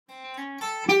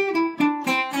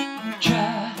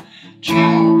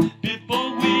try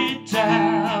before we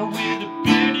die with a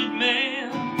bearded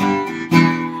man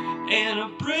and a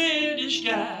British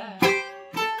guy.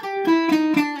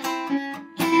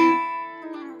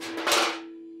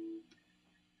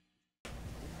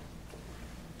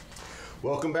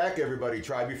 Welcome back, everybody.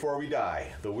 Try Before We Die,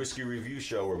 the whiskey review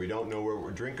show where we don't know what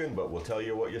we're drinking, but we'll tell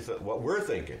you what we're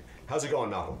thinking. How's it going,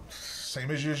 Malcolm?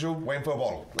 Same as usual, waiting for a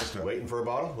bottle. Let's do it. Waiting for a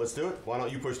bottle? Let's do it. Why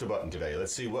don't you push the button today?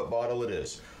 Let's see what bottle it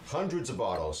is. Hundreds of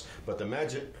bottles, but the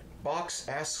magic box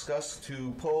asks us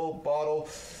to pull bottle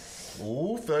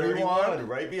 31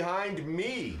 right behind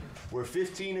me. We're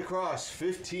 15 across.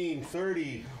 15,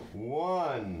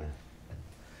 31.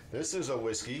 This is a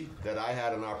whiskey that I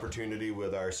had an opportunity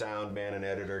with our sound man and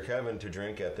editor Kevin to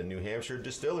drink at the New Hampshire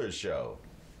Distillers Show.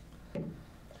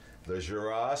 The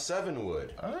Jura 7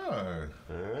 Wood. Oh.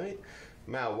 All right.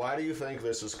 Mal, why do you think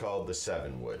this is called the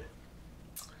 7 Wood?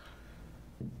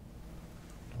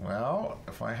 Well,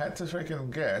 if I had to freaking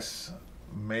guess,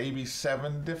 maybe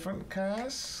 7 different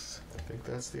casks? I think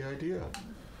that's the idea.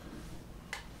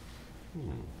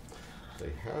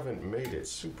 They haven't made it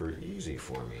super easy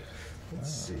for me.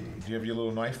 Let's see. Do you have your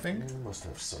little knife thing? I must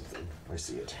have something. I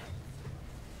see it.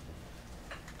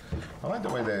 I like the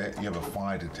way that you have a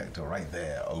fire detector right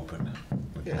there, open,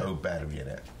 with no battery in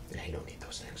it. Yeah, you don't need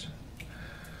those things.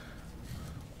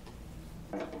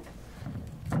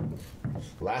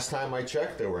 Last time I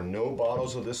checked, there were no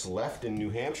bottles of this left in New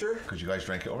Hampshire. Because you guys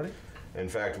drank it already? In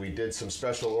fact, we did some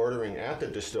special ordering at the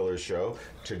Distillers Show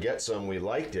to get some. We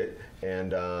liked it,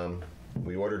 and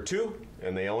we ordered 2,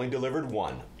 and they only delivered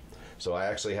 1. So I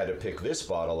actually had to pick this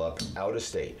bottle up out of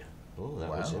state. Oh, that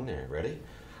was in there. Ready?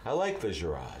 I like the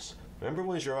Juras. Remember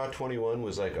when Jura 21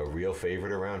 was like a real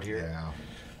favorite around here? Yeah.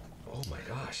 Oh my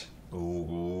gosh.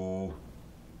 Ooh.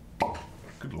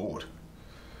 Good Lord.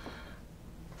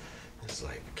 It's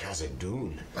like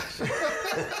Khazad-dûm.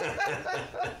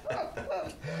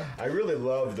 I really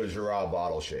love the Jura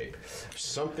bottle shape.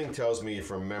 Something tells me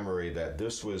from memory that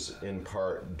this was in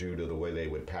part due to the way they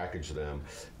would package them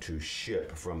to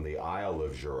ship from the Isle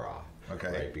of Jura.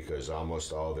 Okay. Right, because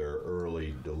almost all their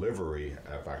early delivery,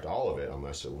 in fact all of it,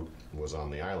 unless it was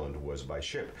on the island, was by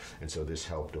ship. And so this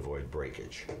helped avoid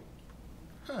breakage.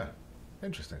 Huh.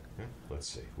 Interesting. Yeah, let's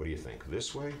see. What do you think?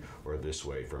 This way or this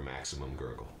way for maximum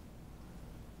gurgle?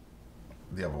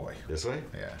 The other way. This way?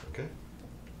 Yeah. Okay.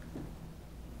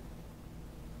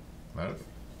 No.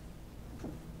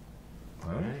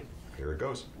 All right. Here it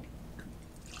goes.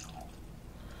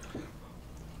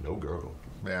 No gurgle.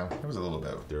 Yeah, it was a little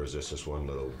bit. There was just this one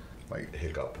little Like,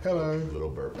 hiccup. hello. Little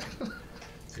burp.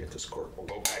 Let's get this cork. We'll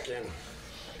go back in.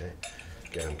 Okay.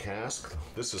 Get them cask.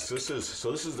 This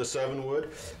is the 7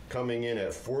 Wood coming in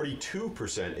at 42%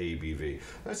 ABV.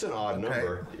 That's an odd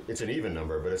number. It's an even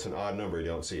number, but it's an odd number. You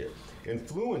don't see it.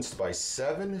 Influenced by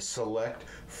 7 select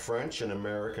French and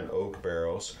American oak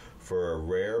barrels for a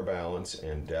rare balance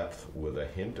and depth with a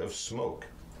hint of smoke.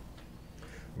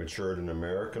 Matured in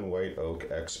American white oak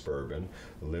ex-bourbon,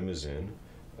 Limousin,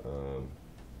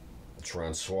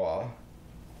 François,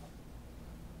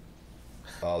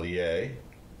 Allier,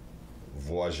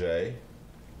 Voyager,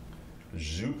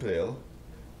 Jupil,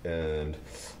 and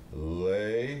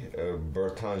Les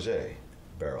Bertanger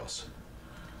barrels.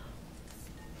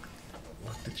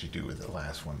 What did you do with the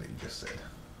last one that you just said?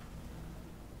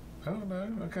 Oh, no,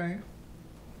 okay.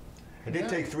 I did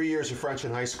take 3 years of French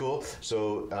in high school,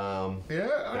 so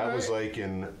that was like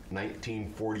in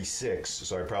 1946,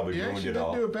 so I probably ruined it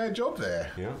all. You didn't do a bad job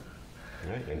there. Yeah,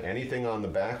 right. And anything on the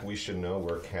back, we should know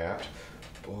we're capped.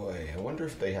 Boy, I wonder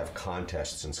if they have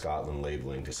contests in Scotland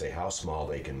labeling to say how small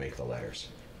they can make the letters.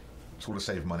 Sort of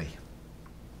save money.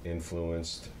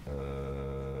 Influenced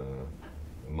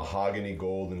mahogany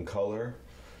gold in color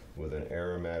with an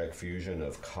aromatic fusion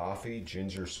of coffee,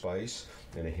 ginger spice,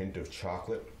 and a hint of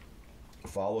chocolate,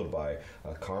 followed by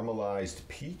a caramelized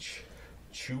peach,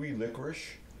 chewy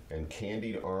licorice, and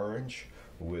candied orange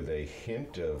with a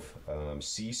hint of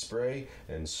sea spray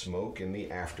and smoke in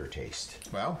the aftertaste.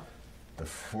 Well, The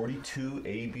 42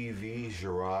 ABV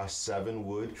Jura 7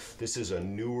 Wood. This is a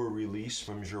newer release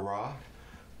from Jura.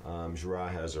 Jura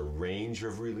has a range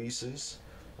of releases.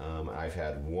 I've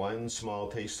had one small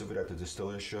taste of it at the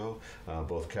Distillers Show.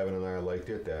 Both Kevin and I liked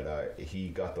it. That he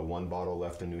got the 1 bottle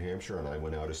left in New Hampshire, and I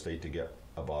went out of state to get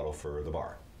a bottle for the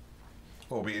bar.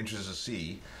 Well, it'll be interesting to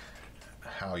see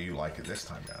how you like it this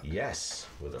time down. Yes,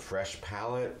 with a fresh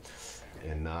palate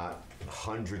and not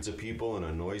hundreds of people in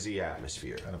a noisy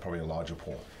atmosphere. And probably a larger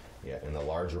pour. Yeah, and a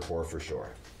larger pour for sure.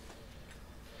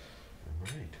 All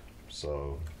right,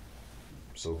 so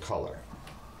color.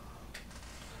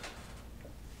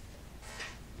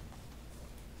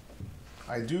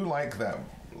 I do like that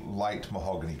light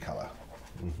mahogany color.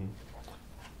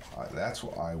 That's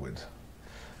what I would.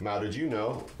 Now, did you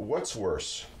know what's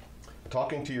worse?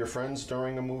 Talking to your friends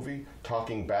during a movie,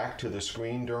 talking back to the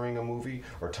screen during a movie,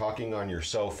 or talking on your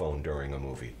cell phone during a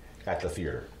movie at the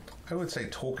theater? I would say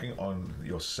talking on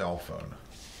your cell phone.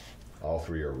 All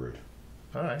three are rude.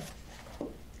 All right.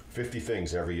 50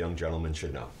 things every young gentleman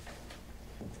should know.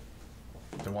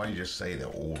 Then why don't you just say they're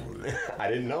all rude? I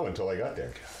didn't know until I got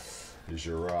there.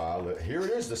 Here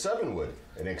it is, the 7-wood,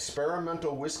 an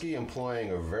experimental whiskey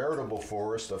employing a veritable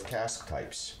forest of cask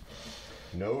types.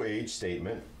 No age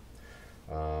statement.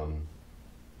 A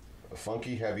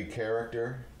funky, heavy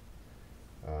character.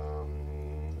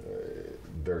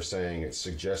 They're saying it's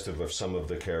suggestive of some of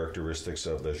the characteristics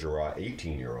of the Jura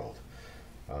 18-year-old.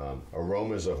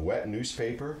 Aromas of wet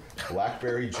newspaper,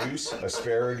 blackberry juice,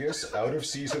 asparagus,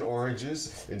 out-of-season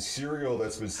oranges, and cereal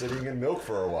that's been sitting in milk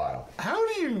for a while. How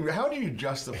do you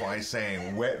justify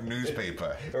saying wet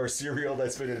newspaper? Or cereal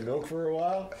that's been in milk for a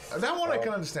while? That one I can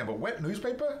understand, but wet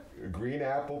newspaper? Green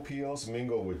apple peels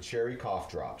mingle with cherry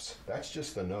cough drops. That's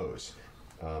just the nose.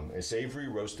 And savory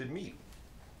roasted meat.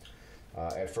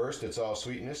 At first, it's all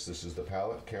sweetness. This is the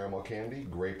palate. Caramel candy,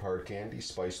 grape hard candy,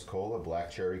 spiced cola,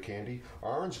 black cherry candy,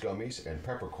 orange gummies, and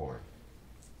peppercorn.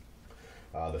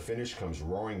 The finish comes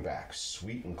roaring back,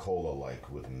 sweet and cola-like,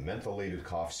 with mentholated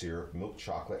cough syrup, milk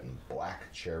chocolate, and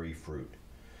black cherry fruit.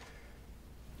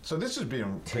 So this is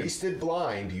being... Tasted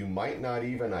blind, you might not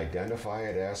even identify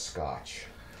it as Scotch.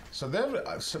 So they're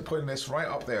putting this right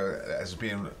up there as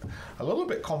being a little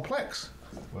bit complex.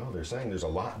 Well, they're saying there's a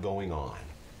lot going on.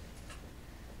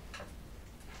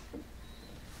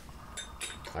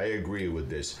 I agree with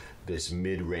this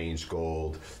mid-range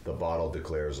gold. The bottle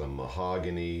declares a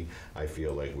mahogany. I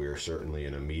feel like we're certainly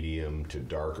in a medium to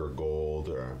darker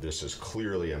gold. This is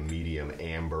clearly a medium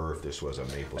amber if this was a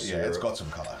maple syrup. Yeah, it's got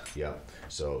some color. Yeah.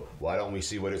 So why don't we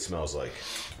see what it smells like?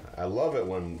 I love it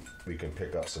when we can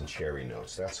pick up some cherry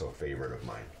notes. That's a favorite of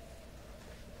mine.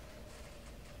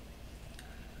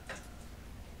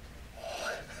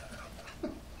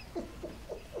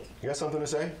 You got something to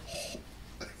say?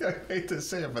 I hate to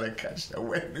say it, but I catch that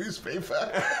wet newspaper.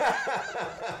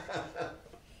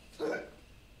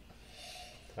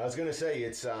 I was gonna say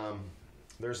it's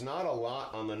there's not a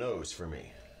lot on the nose for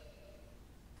me.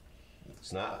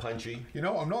 It's not punchy. You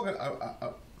know, I'm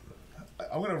gonna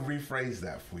rephrase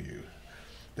that for you.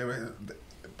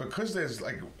 Because there's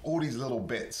like all these little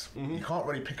bits, you can't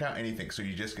really pick out anything, so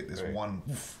you just get this one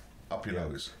oof up your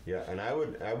nose. Yeah, and I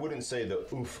wouldn't say the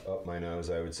oof up my nose.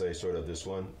 I would say sort of this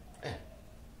one.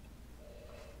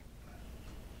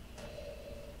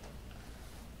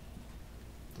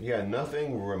 Yeah,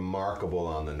 nothing remarkable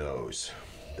on the nose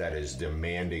that is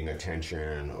demanding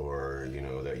attention or, you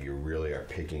know, that you really are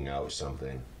picking out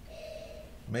something.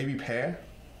 Maybe pear?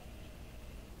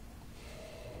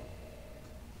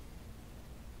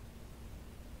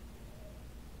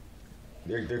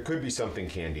 There could be something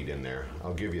candied in there.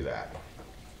 I'll give you that.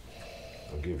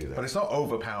 I'll give you that. But it's not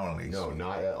overpoweringly. No,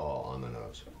 not at all on the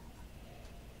nose.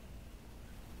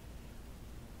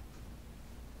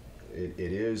 It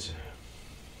is...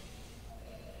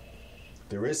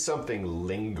 There is something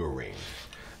lingering.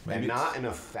 Maybe and not in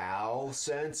a foul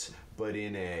sense, but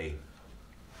in a...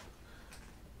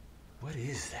 What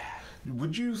is that?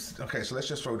 Would you... Okay, so let's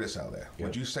just throw this out there. Yep.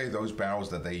 Would you say those barrels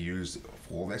that they used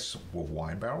for this were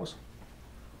wine barrels?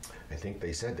 I think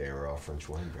they said they were all French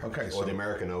wine barrels. Okay, or the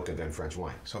American oak and then French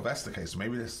wine. So if that's the case,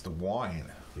 maybe it's the wine.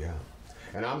 Yeah.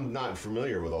 And I'm not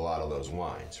familiar with a lot of those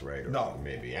wines, right? Or no.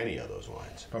 Maybe any of those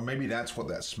wines. But maybe that's what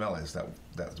that smell is, that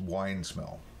wine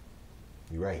smell.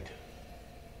 You're right.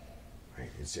 Right.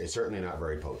 It's certainly not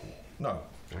very potent. No.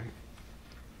 Right.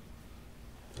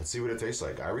 Let's see what it tastes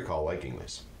like. I recall liking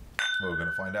this. Well, we're going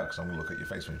to find out because I'm going to look at your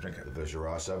face when you drink it. The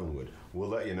Jura 7-wood. We'll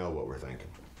let you know what we're thinking.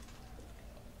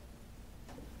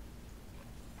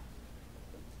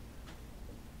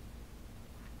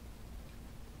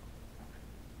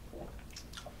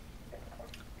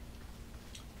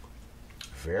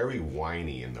 Very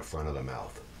winey in the front of the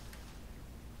mouth.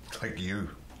 Like you.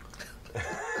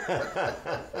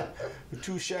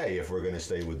 Touche, if we're going to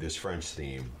stay with this French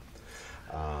theme.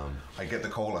 I get the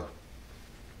cola.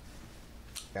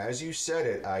 As you said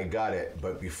it, I got it,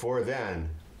 but before then,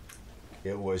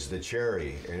 it was the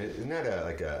cherry. And isn't that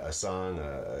like a song,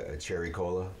 a cherry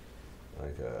cola?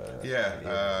 Like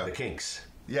the Kinks.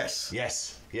 Yes.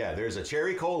 Yes. Yeah, there's a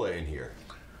cherry cola in here.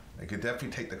 I could definitely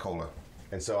take the cola.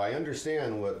 And so I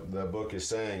understand what the book is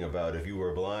saying about if you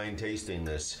were blind tasting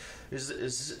this. Is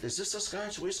this a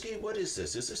Scotch whiskey? What is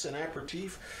this? Is this an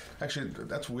aperitif? Actually,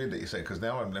 that's weird that you say, because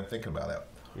now I'm thinking about it.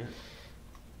 Yeah.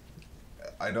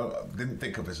 didn't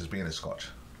think of this as being a Scotch.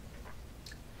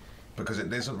 Because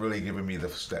it isn't really giving me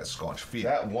that Scotch feel.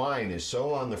 That wine is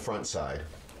so on the front side,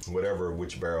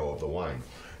 which barrel of the wine.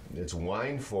 It's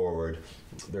wine forward.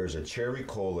 There's a cherry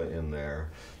cola in there.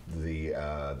 The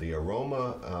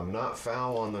aroma, not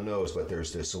foul on the nose, but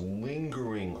there's this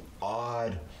lingering,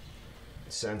 odd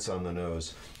sense on the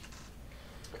nose.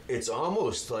 It's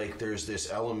almost like there's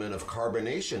this element of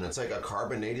carbonation. It's like a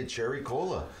carbonated cherry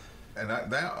cola. And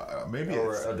maybe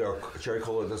or a cherry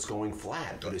cola that's going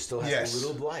flat, but it still has a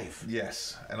little life.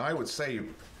 Yes, and I would say,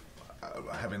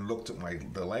 having looked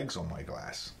at the legs on my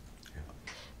glass,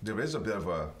 there is a bit of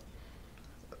a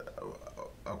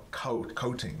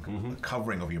coating, a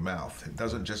covering of your mouth. It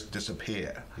doesn't just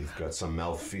disappear. You've got some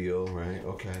mouth feel, right?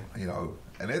 Okay. You know,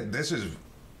 and this is.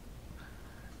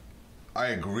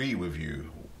 I agree with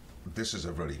you. This is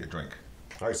a really good drink.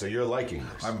 All right, so you're liking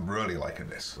this. I'm really liking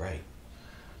this. Right.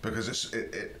 Because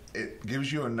it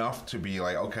gives you enough to be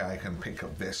like, okay, I can pick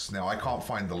up this. Now, I can't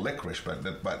find the licorice, but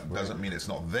doesn't mean it's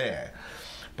not there.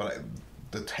 But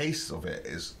the taste of it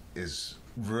is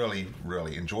really,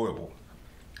 really enjoyable.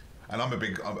 And I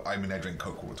drink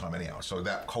Coke all the time anyhow, so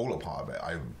that cola part of it,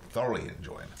 I'm thoroughly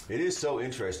enjoying. It is so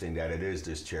interesting that it is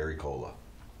this cherry cola.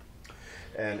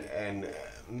 And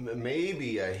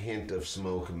maybe a hint of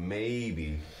smoke,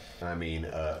 maybe. I mean,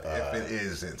 if it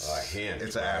is, it's a hint.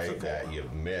 It's an right, afterthought that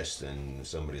you've missed, and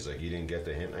somebody's like, "You didn't get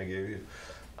the hint I gave you."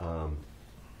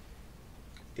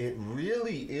 It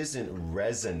really isn't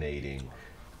resonating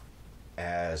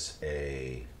as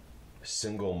a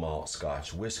single malt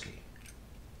Scotch whiskey.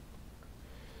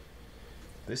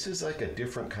 This is like a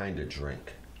different kind of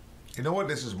drink. You know what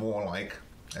this is more like?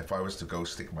 If I was to go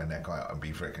stick my neck out and be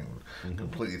freaking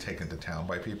completely taken to town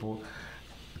by people,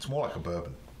 it's more like a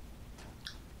bourbon.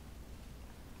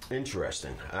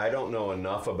 Interesting. I don't know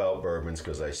enough about bourbons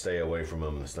because I stay away from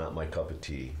them. It's not my cup of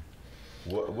tea.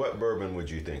 What bourbon would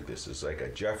you think this is? Like a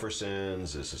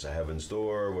Jefferson's? Is this a Heaven's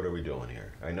Door? What are we doing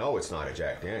here? I know it's not a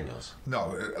Jack Daniels.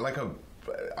 No,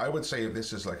 I would say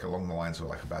this is like along the lines of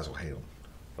like a Basil Hayden.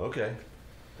 Okay.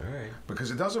 All right.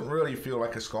 Because it doesn't really feel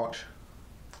like a Scotch.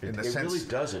 It really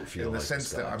doesn't feel like a Scotch. In the sense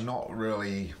that I'm not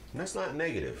really... That's not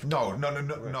negative. No,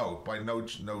 by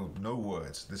no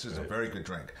words. This is a very good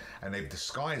drink. And they've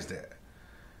disguised it.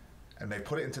 And they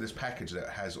put it into this package that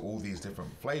has all these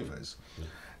different flavors.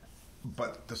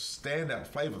 But the standout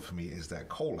flavor for me is that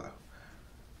cola.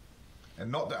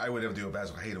 And not that I would ever do a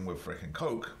Basil Hayden with frickin'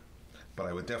 Coke, but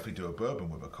I would definitely do a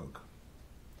bourbon with a Coke.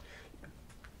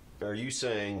 Are you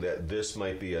saying that this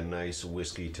might be a nice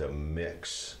whiskey to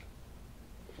mix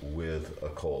with a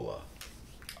cola?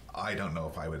 I don't know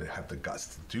if I would have the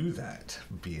guts to do that,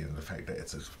 being the fact that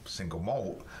it's a single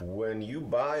malt. When you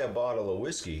buy a bottle of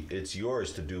whiskey, it's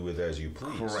yours to do with as you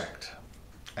please. Correct.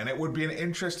 And it would be an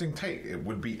interesting take. It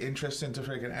would be interesting to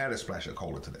freaking add a splash of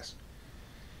cola to this.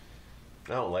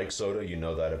 I don't like soda. You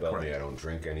know that about Correct. me. I don't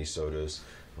drink any sodas.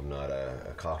 I'm not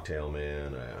a cocktail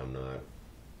man.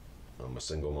 I'm a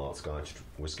single malt Scotch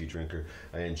whiskey drinker.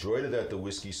 I enjoyed it at the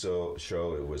whiskey show.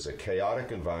 It was a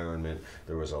chaotic environment.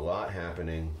 There was a lot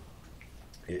happening.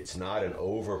 It's not an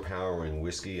overpowering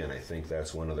whiskey, and I think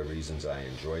that's one of the reasons I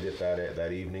enjoyed it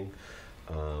that evening.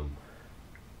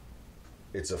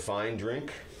 It's a fine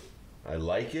drink. I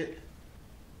like it.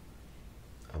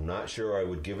 I'm not sure I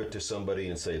would give it to somebody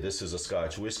and say this is a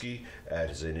Scotch whiskey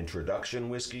as an introduction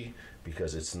whiskey,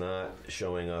 because it's not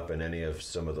showing up in any of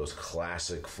some of those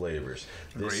classic flavors.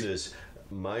 This is,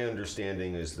 my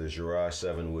understanding is the Jura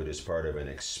 7 Wood is part of an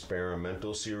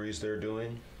experimental series they're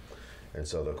doing. And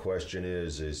so the question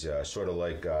is sort of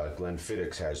like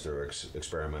Glenfiddich has their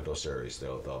experimental series.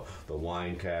 The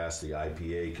wine cask, the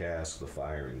IPA cask, the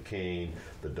Fire and Cane,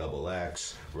 the Double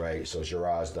X, right? So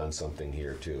Jura's done something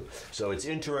here too. So it's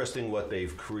interesting what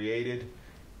they've created.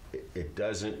 It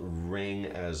doesn't ring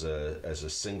as a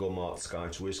single malt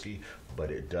Scotch whiskey, but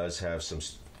it does have some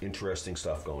interesting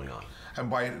stuff going on. And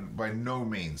by no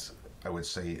means, I would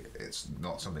say it's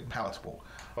not something palatable.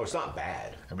 Oh, it's not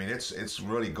bad. I mean, it's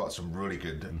really got some really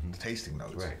good tasting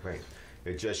notes. Right.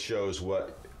 It just shows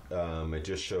it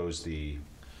just shows the,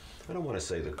 I don't want to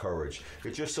say the courage,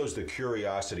 it just shows the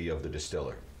curiosity of the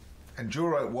distiller. And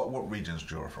Jura, what region's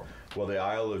Jura from? Well, the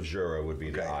Isle of Jura would be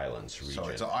the Islands region. So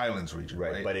it's an Islands region,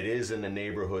 right? But it is in the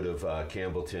neighborhood of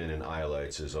Campbellton and Isla.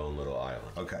 It's his own little island.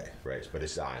 Okay. Right, but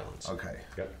it's the islands. Okay.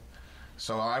 Yep.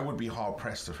 So I would be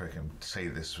hard-pressed if I can say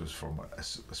this was from a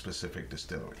specific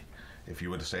distillery. If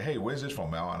you were to say, hey, where's this from,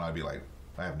 Mal? And I'd be like,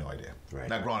 I have no idea. Right.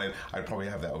 Now, granted, I'd probably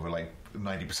have that over like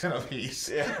 90% of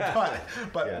these. Yeah.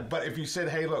 But if you said,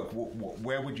 hey, look,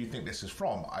 where would you think this is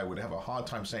from? I would have a hard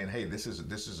time saying, hey, this is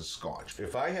a Scotch.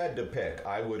 If I had to pick,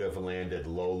 I would have landed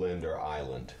Lowland or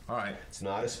Island. All right. It's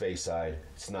not a Speyside,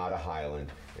 it's not a Highland,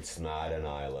 it's not an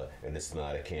Isla, and it's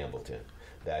not a Campbellton.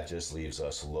 That just leaves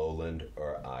us Lowland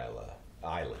or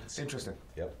Islands. Interesting.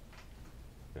 Yep.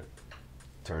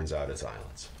 Turns out it's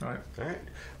islands. All right. All right.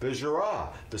 The Jura,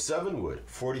 the 7-wood,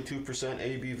 42%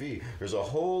 ABV. There's a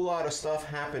whole lot of stuff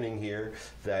happening here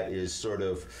that is sort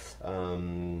of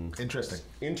Interesting.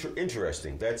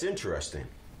 Interesting. That's interesting.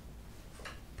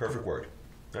 Perfect word.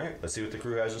 All right. Let's see what the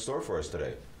crew has in store for us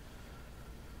today.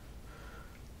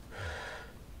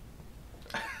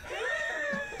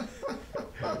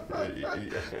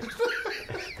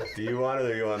 Do you want it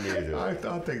or do you want me to do it?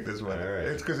 I'll take this one. All right.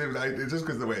 It's just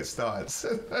because of the way it starts.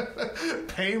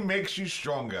 Pain makes you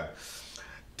stronger.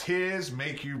 Tears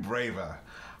make you braver.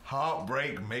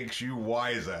 Heartbreak makes you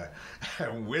wiser.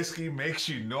 And whiskey makes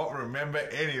you not remember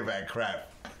any of that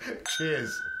crap.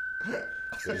 Cheers.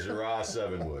 The Jura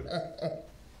 7-wood.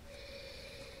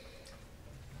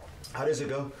 How does it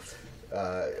go?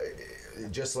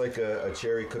 Just like a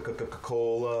cherry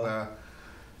Coca-Cola.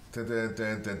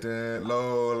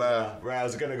 Lola. Right, I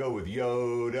was gonna go with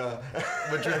Yoda.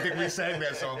 But you think we sang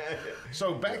that song?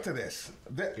 So back to this.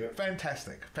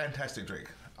 Fantastic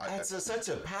drink. That's such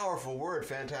a powerful word,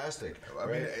 fantastic. I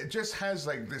mean, it just has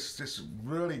like this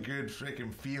really good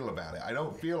freaking feel about it. I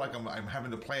don't feel like I'm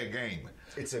having to play a game.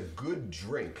 It's a good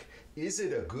drink. Is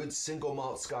it a good single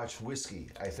malt Scotch whiskey?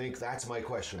 I think that's my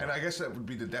question. And I guess that would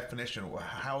be the definition.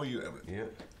 How are you? Yeah.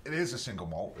 It is a single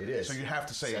malt. It is. So you have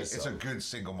to say Says it's so. a good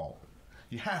single malt.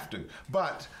 You have to.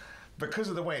 But because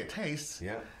of the way it tastes,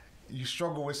 Yeah. you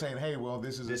struggle with saying, hey, well,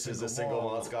 this is a single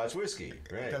malt Scotch whiskey.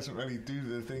 Right. It doesn't really do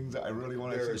the things that I really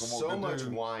want There a is single so malt to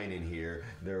much do. wine in here.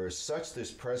 There is such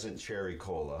this present cherry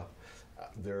cola.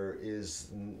 There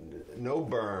is no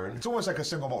burn. It's almost like a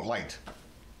single malt light.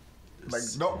 Like,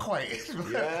 not quite.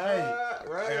 Yeah,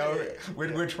 right. You know,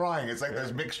 we're trying. It's like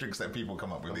those mixed drinks that people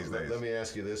come up with these days. Let me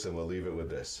ask you this, and we'll leave it with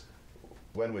this.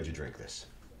 When would you drink this?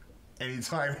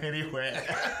 Anytime, anywhere.